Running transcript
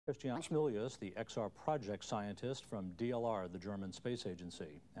Christian Milius, the XR project scientist from DLR, the German space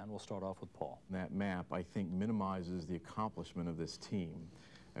agency. And we'll start off with Paul. That map, I think, minimizes the accomplishment of this team.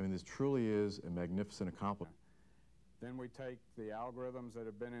 I mean, this truly is a magnificent accomplishment. Then we take the algorithms that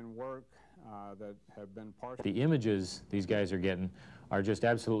have been in work, that have been partial. The images these guys are getting are just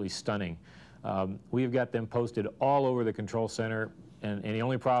absolutely stunning. We've got them posted all over the control center, and the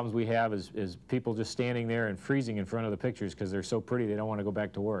only problems we have is people just standing there and freezing in front of the pictures because they're so pretty they don't want to go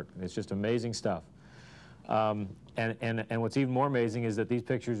back to work. It's just amazing stuff. And what's even more amazing is that these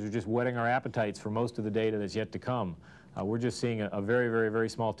pictures are just whetting our appetites for most of the data that's yet to come. We're just seeing a very, very, very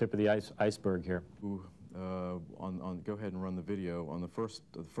small tip of the iceberg here. Go ahead and run the video. On the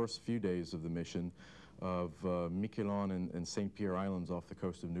first few days of the mission of Miquelon and St. Pierre Islands off the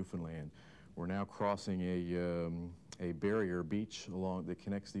coast of Newfoundland, we're now crossing a barrier beach that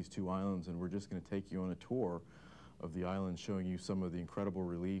connects these two islands, and we're just going to take you on a tour of the island, showing you some of the incredible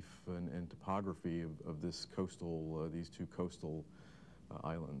relief and topography of this coastal, these two coastal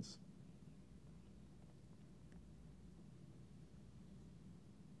islands.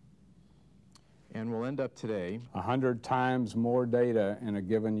 And we'll end up today 100 times more data in a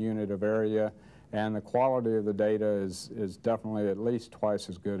given unit of area, and the quality of the data is definitely at least twice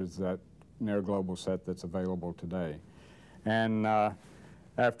as good as that near global set that's available today. And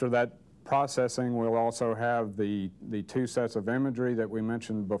after that processing, we'll also have the two sets of imagery that we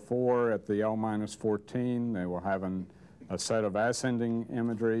mentioned before at the L-14. They will have a set of ascending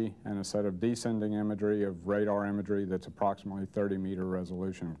imagery and a set of descending imagery of radar imagery that's approximately 30-meter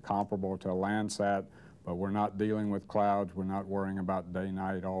resolution, comparable to a Landsat, but we're not dealing with clouds. We're not worrying about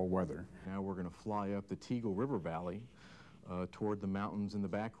day-night, all weather. Now we're going to fly up the Teagle River Valley toward the mountains in the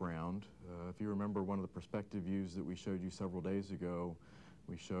background. If you remember one of the perspective views that we showed you several days ago,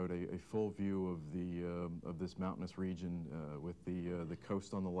 we showed a full view of this mountainous region with the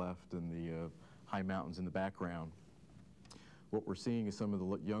coast on the left and the high mountains in the background. What we're seeing is some of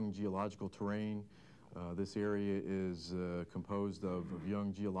the young geological terrain. This area is composed of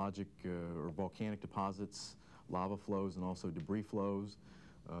young geologic or volcanic deposits, lava flows, and also debris flows.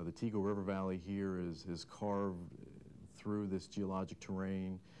 The Teagle River Valley here is carved through this geologic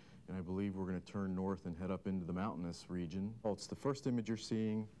terrain, and I believe we're going to turn north and head up into the mountainous region. Well, the first image you're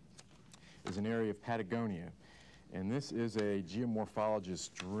seeing is an area of Patagonia, and this is a geomorphologist's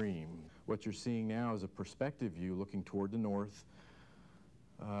dream. What you're seeing now is a perspective view looking toward the north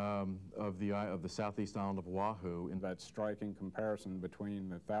of the southeast island of Oahu. In that striking comparison between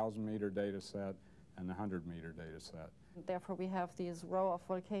the 1,000-meter data set and the 100-meter data set. Therefore, we have these row of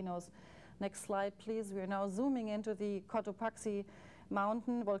volcanoes. Next slide, please. We are now zooming into the Cotopaxi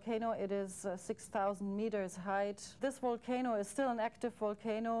mountain volcano. It is 6,000 meters height. This volcano is still an active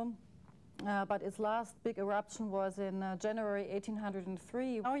volcano, but its last big eruption was in January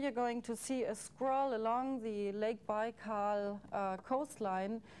 1803. Now you're going to see a scroll along the Lake Baikal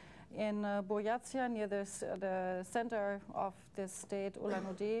coastline in Buryatia, near the center of this state,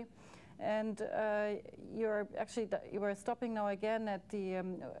 Ulan-Ude. And you are stopping now again at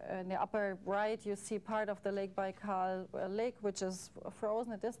in the upper right. You see part of the Lake Baikal lake, which is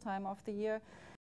frozen at this time of the year.